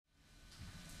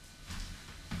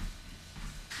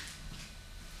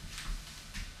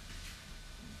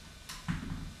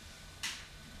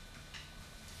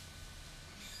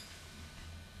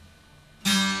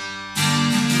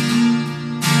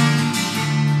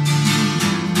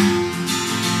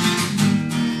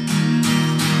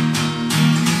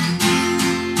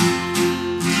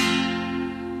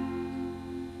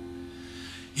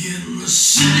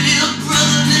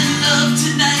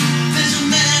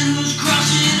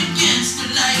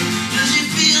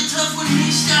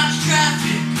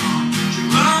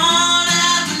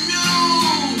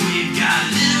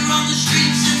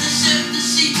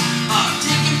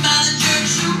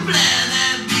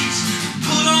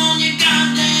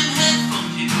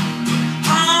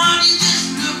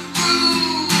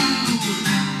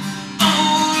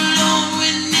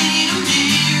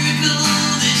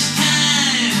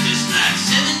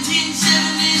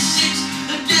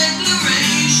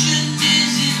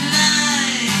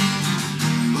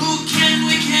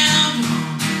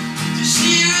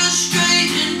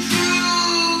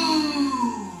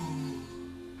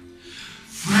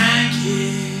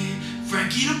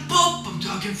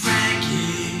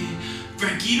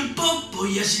Frankie da Pope, oh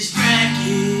yes, it's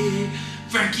Frankie.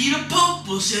 Frankie da Pope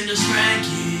will send us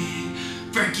Frankie.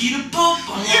 Frankie da Pope,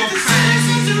 I want Frankie. If the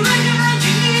citizens are regular,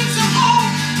 he needs a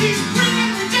home. He's bringing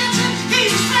redemption,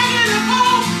 he's Frankie da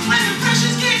Pope. When the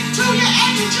pressure's getting to you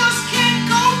and you just can't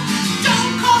go,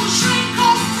 don't call a shrink,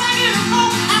 call Frankie da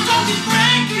Pope. I'm talking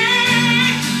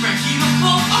Frankie. Frankie da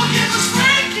Pope, oh yeah, it's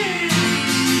Frankie.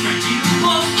 Frankie da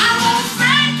Pope, I want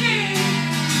Frankie.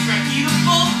 Frankie da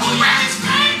Pope, oh yeah, it's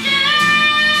Frankie.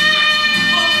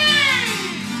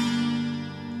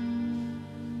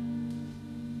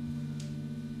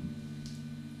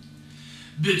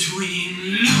 Between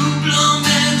Lou Blum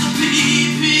and the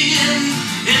PPA,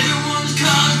 everyone's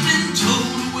car's been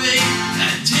towed away.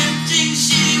 That tempting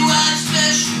citywide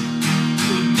special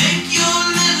could make your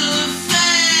liver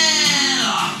fail.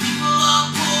 Our people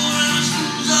are poor and our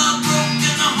schools are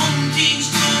broken. Our home team's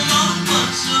still on the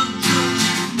butts of jokes.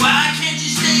 Why can't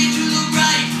you stay to the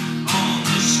right on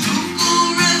the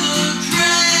Schuylkill River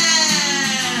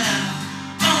Trail?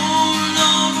 Oh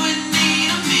Lord, we need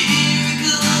a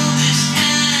miracle this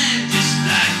time, just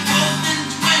like 4th and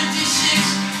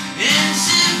 26, and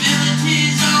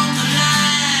civility's on the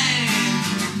line.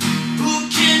 Who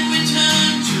can we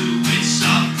turn to with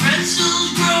soft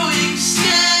pretzels growing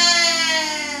scared?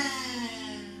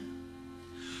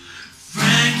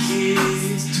 Frankie,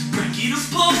 Frankie da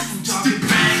Pope, I'm talking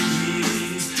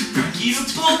Frankie. Frankie da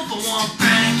Pope, I want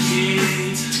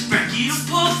Frankie.